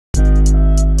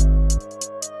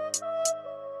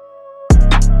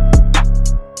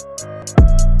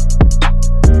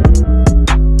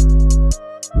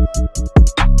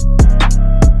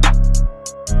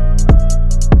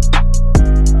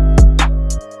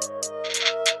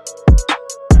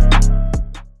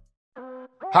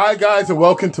Hi guys and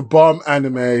welcome to Bomb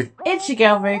Anime. It's your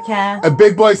girl Ruka. And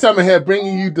Big Boy Summer here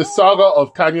bringing you the Saga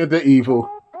of Tanya the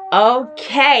Evil.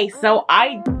 Okay, so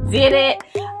I did it.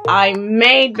 I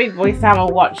made Big Boy Summer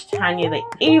watch Tanya the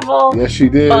Evil. Yes, she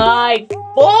did. By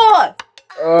force.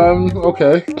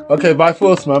 Okay, by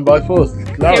force, man, by force.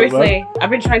 Seriously, I've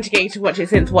been trying to get you to watch it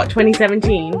since, what,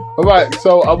 2017? Alright,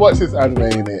 so I watched this anime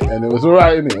in it, and it was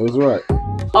alright, innit? It was alright.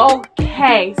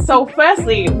 Okay, so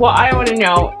firstly, what I want to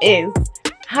know is,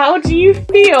 how do you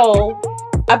feel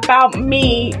about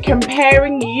me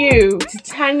comparing you to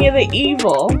Tanya the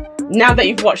Evil now that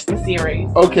you've watched the series?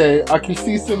 Okay, I can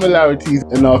see similarities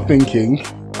in our thinking.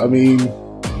 I mean,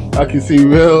 I can see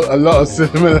a lot of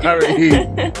similarity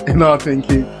in our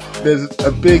thinking. There's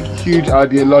a big, huge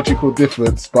ideological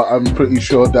difference, but I'm pretty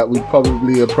sure that we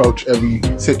probably approach every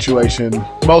situation,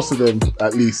 most of them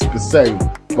at least, the same.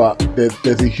 But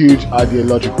there's a huge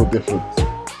ideological difference.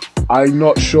 I'm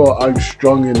not sure I'm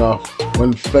strong enough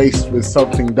when faced with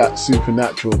something that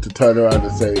supernatural to turn around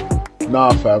and say,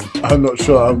 nah fam, I'm not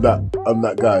sure I'm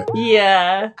that guy.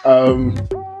 Yeah.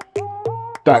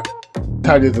 That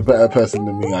Tanya's a better person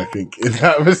than me, I think, in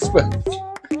that respect.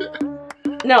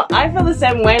 No, I feel the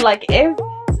same way. Like, if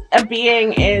a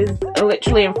being is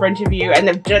literally in front of you and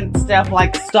they've done stuff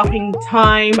like stopping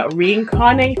time,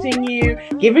 reincarnating you,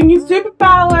 giving you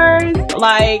superpowers,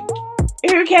 like,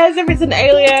 who cares if it's an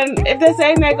alien, if they're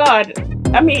saying they're God?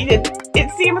 I mean,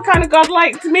 it seems kind of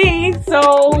godlike to me,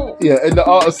 so... Yeah, in the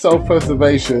art of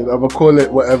self-preservation, I'm going to call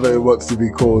it whatever it wants to be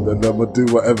called, and I'm going to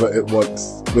do whatever it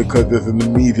wants, because there's an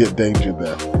immediate danger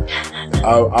there.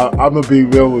 I'm going to be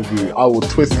real with you. I will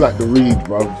twist like the reed,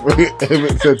 bruv. If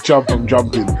it says jump, I'm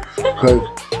jumping. Because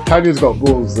Tanya's got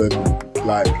balls, and,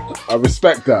 like, I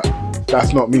respect that.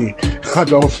 That's not me. I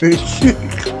don't think.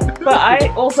 But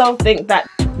I also think that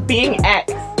being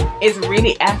X is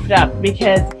really effed up,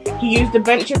 because he used a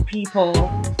bunch of people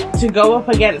to go up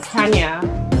against Tanya,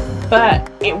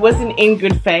 but it wasn't in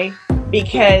good faith,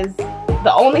 because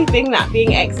the only thing that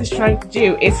being X is trying to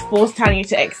do is force Tanya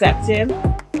to accept him.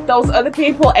 Those other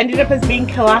people ended up as being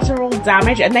collateral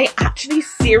damage, and they actually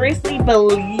seriously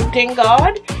believed in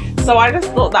God. So I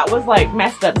just thought that was like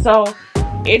messed up. So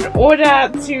in order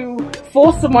to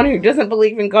force someone who doesn't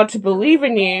believe in God to believe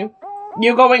in you,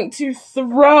 you're going to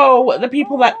throw the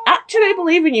people that actually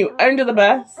believe in you under the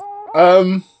bus.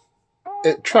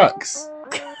 It tracks.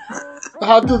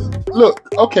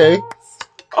 Look, okay.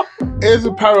 Here's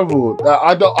a parable that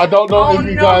I don't know if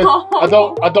you guys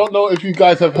I don't know if you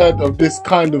guys have heard of this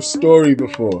kind of story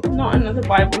before. Not another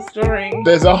Bible story.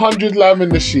 There's 100 lamb in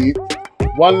the sheep.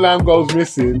 One lamb goes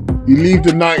missing. You leave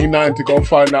the 99 to go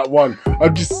find that one.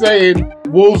 I'm just saying,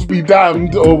 wolves be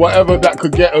damned, or whatever that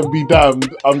could get them be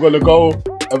damned. I'm gonna go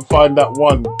and find that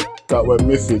one that went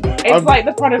missing. It's like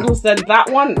the prodigal son.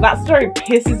 That story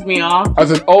pisses me off.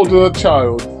 As an older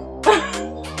child,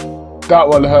 that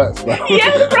one hurts, man.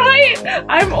 Yeah, right.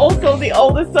 I'm also the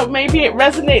oldest, so maybe it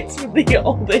resonates with the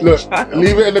oldest child.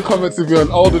 Leave it in the comments if you're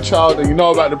an older child and you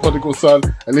know about the prodigal son,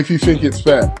 and if you think it's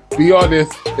fair. Be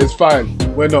honest, it's fine.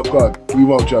 We're not God. We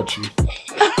won't judge you.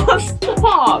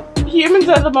 Stop. Humans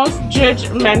are the most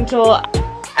judgmental.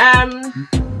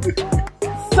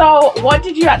 So, what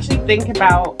did you actually think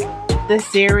about the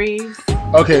series?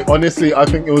 Okay, honestly, I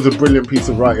think it was a brilliant piece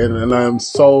of writing, and I am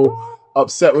so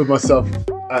upset with myself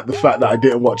at the fact that I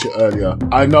didn't watch it earlier.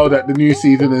 I know that the new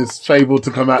season is fabled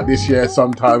to come out this year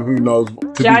sometime, who knows.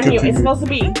 January, it's supposed to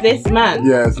be this month.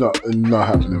 Yeah, it's not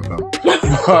happening, fam.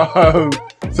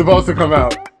 It's supposed to come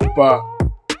out, but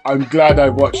I'm glad I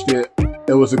watched it.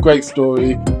 It was a great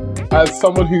story. As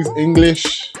someone who's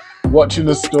English, watching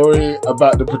a story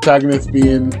about the protagonist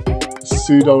being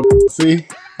pseudo-Nazi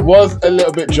was a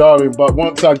little bit jarring, but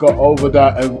once I got over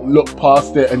that and looked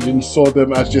past it and then saw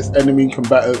them as just enemy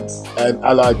combatants and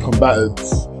allied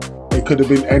combatants, it could have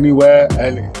been anywhere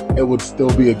and it would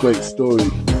still be a great story.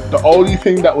 The only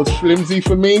thing that was flimsy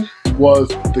for me was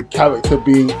the character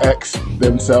being X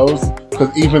themselves, because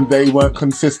even they weren't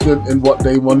consistent in what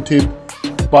they wanted.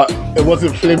 But it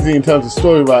wasn't flimsy in terms of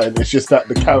story writing, it's just that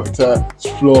the character's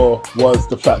flaw was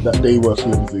the fact that they were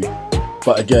flimsy.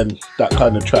 But again, that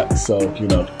kind of tracks, so, you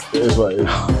know, it is what it is.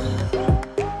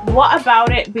 What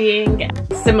about it being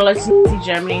similar to Nazi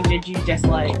Germany did you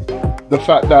dislike? The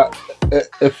fact that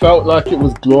it felt like it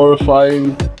was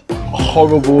glorifying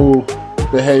horrible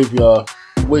behaviour,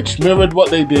 which mirrored what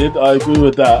they did, I agree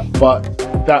with that, but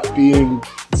that being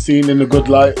seen in a good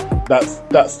light,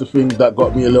 that's the thing that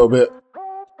got me a little bit.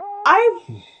 I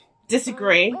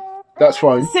disagree. That's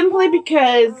fine. Simply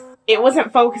because it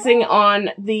wasn't focusing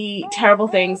on the terrible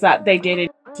things that they did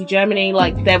in Germany.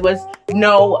 Like, there was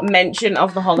no mention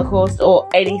of the Holocaust or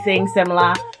anything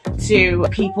similar to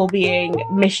people being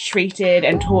mistreated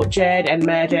and tortured and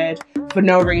murdered for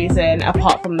no reason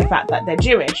apart from the fact that they're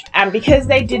Jewish. And because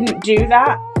they didn't do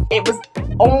that, it was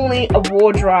only a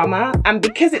war drama, and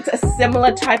because it's a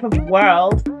similar type of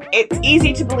world, it's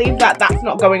easy to believe that that's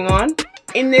not going on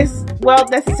in this world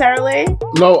necessarily.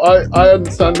 No, I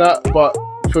understand that, but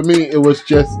for me it was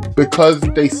just because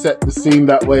they set the scene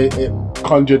that way, it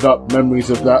conjured up memories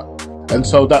of that. And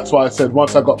so that's why I said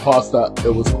once I got past that,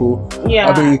 it was cool. Yeah,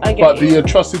 I mean, I get but you. the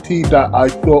atrocity that I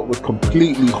thought was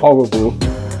completely horrible,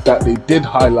 that they did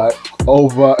highlight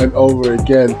over and over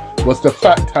again, was the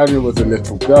fact Tanya was a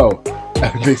little girl.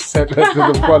 And they sent her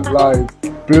to the front lines,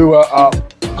 blew her up,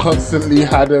 constantly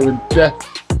had her in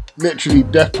literally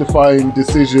death-defying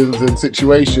decisions and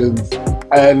situations.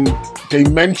 And they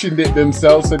mentioned it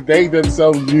themselves, and they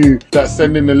themselves knew that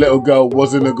sending a little girl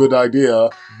wasn't a good idea,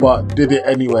 but did it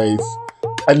anyways.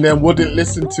 And then wouldn't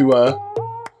listen to her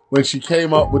when she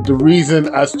came up with the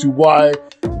reason as to why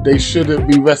they shouldn't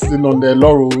be resting on their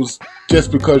laurels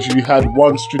just because you had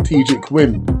one strategic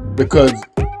win. Because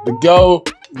the girl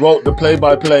wrote the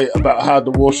play-by-play about how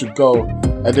the war should go,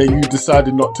 and then you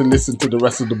decided not to listen to the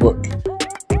rest of the book.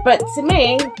 But to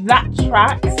me, that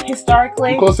tracks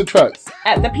historically. Of course it tracks.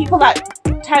 The people that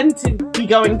tend to be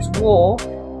going to war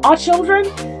are children.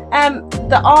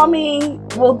 The army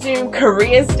will do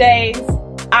careers days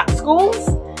at schools.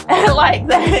 Like,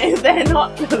 they're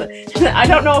not... I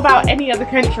don't know about any other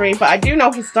country, but I do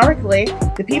know historically,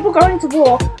 the people going to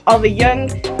war are the young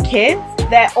kids,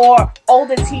 or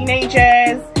older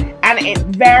teenagers, and it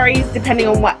varies depending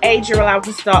on what age you're allowed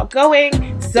to start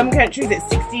going. Some countries it's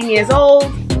 16 years old.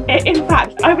 In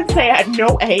fact, I would say at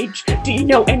no age do you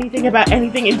know anything about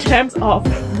anything in terms of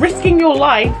risking your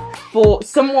life for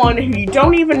someone who you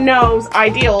don't even know's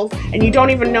ideals, and you don't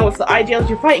even know if the ideals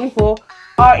you're fighting for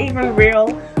are even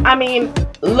real. I mean,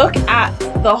 look at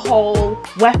the whole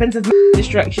weapons of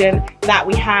destruction that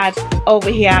we had over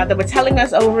here. They were telling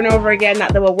us over and over again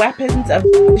that there were weapons of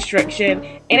destruction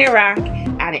in Iraq,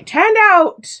 and it turned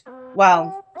out,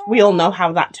 well, we all know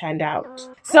how that turned out.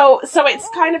 So it's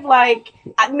kind of like,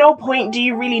 at no point do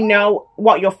you really know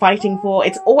what you're fighting for.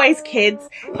 It's always kids,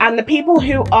 and the people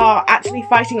who are actually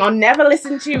fighting are never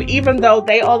listened to, even though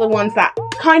they are the ones that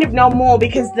kind of know more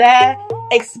because they're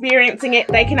experiencing it.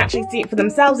 They can actually see it for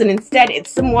themselves, and instead it's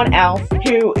someone else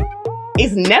who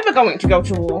is never going to go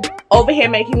to war over here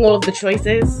making all of the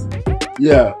choices.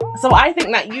 Yeah. So I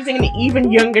think that using an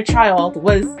even younger child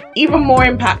was even more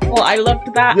impactful. I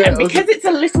loved that. Yeah, and because it's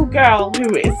a little girl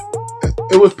who is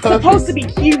it was perfect. supposed to be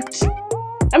cute.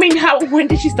 I mean, when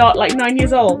did she start? Like 9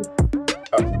 years old?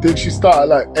 Did she start at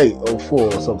like 8 or 4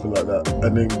 or something like that,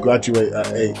 and then graduate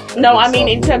at 8? No, I mean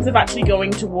in terms of actually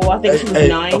going to war, I think she was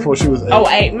 9. I thought she was 8. Oh,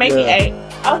 8, maybe Yeah.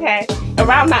 8. Okay,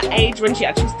 around that age when she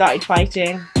actually started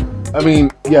fighting. I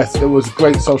mean, yes, it was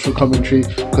great social commentary,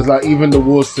 because like even the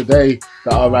wars today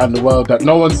that are around the world that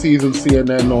no one sees on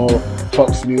CNN or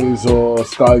Fox News or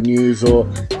Sky News or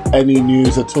any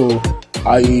news at all,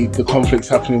 i.e. the conflicts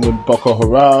happening with Boko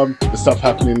Haram, the stuff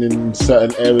happening in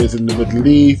certain areas in the Middle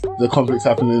East, the conflicts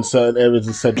happening in certain areas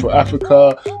in Central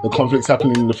Africa, the conflicts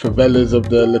happening in the favelas of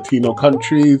the Latino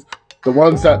countries, the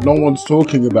ones that no one's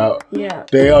talking about. Yeah.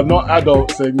 They are not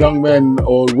adults and young men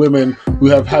or women who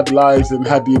have had lives and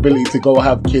had the ability to go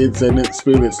have kids and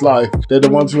experience life. They're the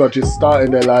ones who are just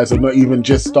starting their lives, or not even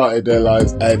just started their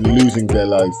lives, and losing their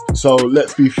lives. So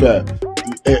let's be fair.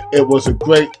 It was a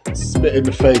great spit in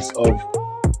the face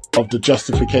of the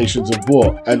justifications of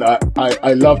war, and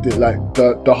I loved it. Like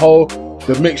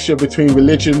the mixture between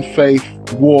religion, faith,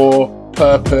 war,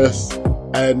 purpose,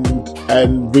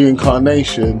 and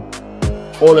reincarnation.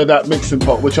 All of that mixing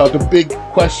pot, which are the big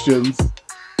questions.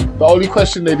 The only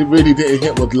question they really didn't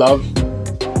hit was love,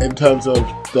 in terms of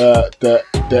the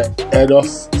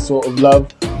eros sort of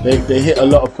love. They hit a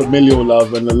lot of familial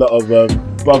love and a lot of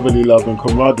brotherly love and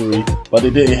camaraderie, but they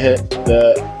didn't hit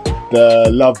the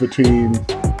love between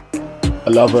a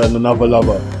lover and another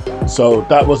lover. So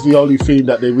that was the only theme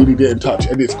that they really didn't touch,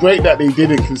 and it's great that they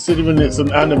didn't, considering it's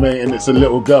an anime and it's a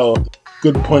little girl.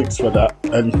 Good points for that,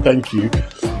 and thank you.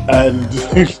 And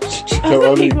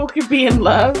Other people could be in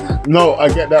love. No,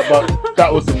 I get that, but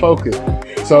that was the focus.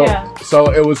 So Yeah.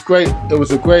 so it was great. It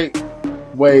was a great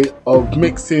way of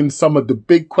mixing some of the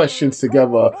big questions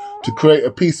together to create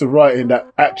a piece of writing that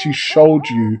actually showed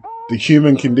you the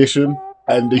human condition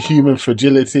and the human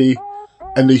fragility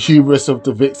and the hubris of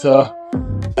the victor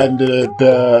and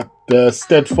the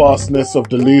steadfastness of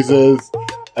the losers.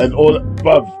 And all,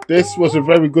 bruv, this was a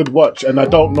very good watch, and I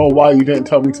don't know why you didn't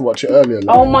tell me to watch it earlier.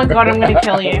 Like. Oh my god, I'm gonna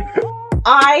kill you.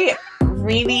 I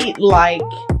really like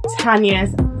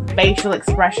Tanya's facial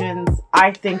expressions.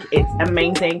 I think it's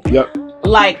amazing. Yep.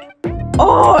 Like,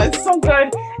 oh, it's so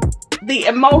good. The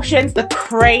emotions, the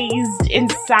crazed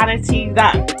insanity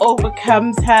that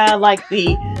overcomes her, like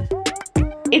the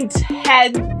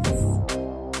intense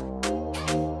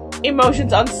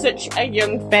emotions on such a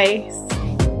young face.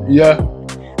 Yeah.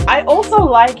 I also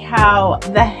like how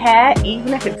the hair,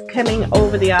 even if it's coming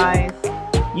over the eyes,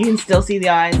 you can still see the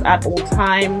eyes at all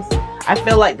times. I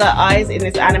feel like the eyes in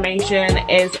this animation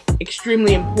is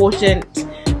extremely important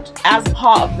as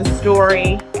part of the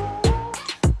story.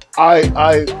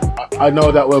 I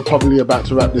know that we're probably about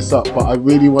to wrap this up, but I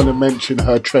really want to mention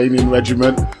her training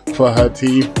regimen for her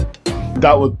team.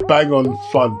 That was bang on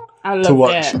fun to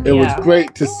watch. It was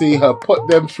great to see her put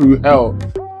them through hell.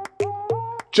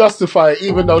 Justify it,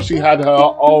 even though she had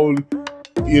her own,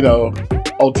 you know,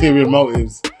 ulterior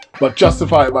motives, but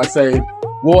justify it by saying,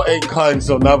 war ain't kind,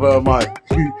 so neither am I.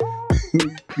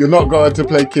 You're not going to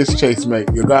play kiss chase, mate.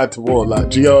 You're going to war. Like,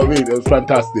 do you know what I mean? It was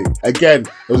fantastic. Again,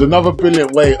 it was another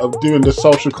brilliant way of doing the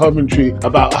social commentary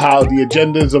about how the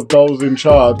agendas of those in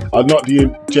charge are not the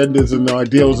agendas and the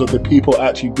ideals of the people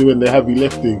actually doing the heavy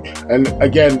lifting. And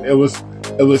again, it was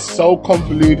so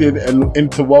convoluted and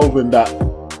interwoven that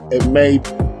it made,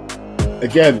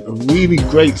 again, a really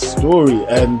great story.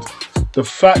 And the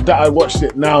fact that I watched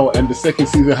it now and the second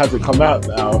season hasn't come out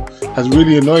now has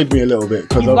really annoyed me a little bit.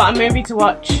 You've got a movie to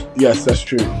watch. Yes, that's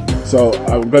true. So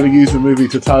I'm going to use the movie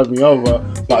to tide me over,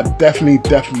 but I definitely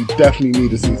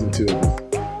need a season 2 of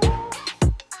this.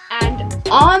 And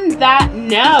on that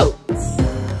note,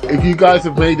 if you guys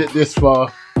have made it this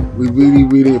far, we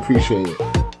really appreciate it.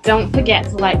 Don't forget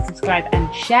to like, subscribe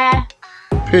and share.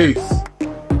 Peace.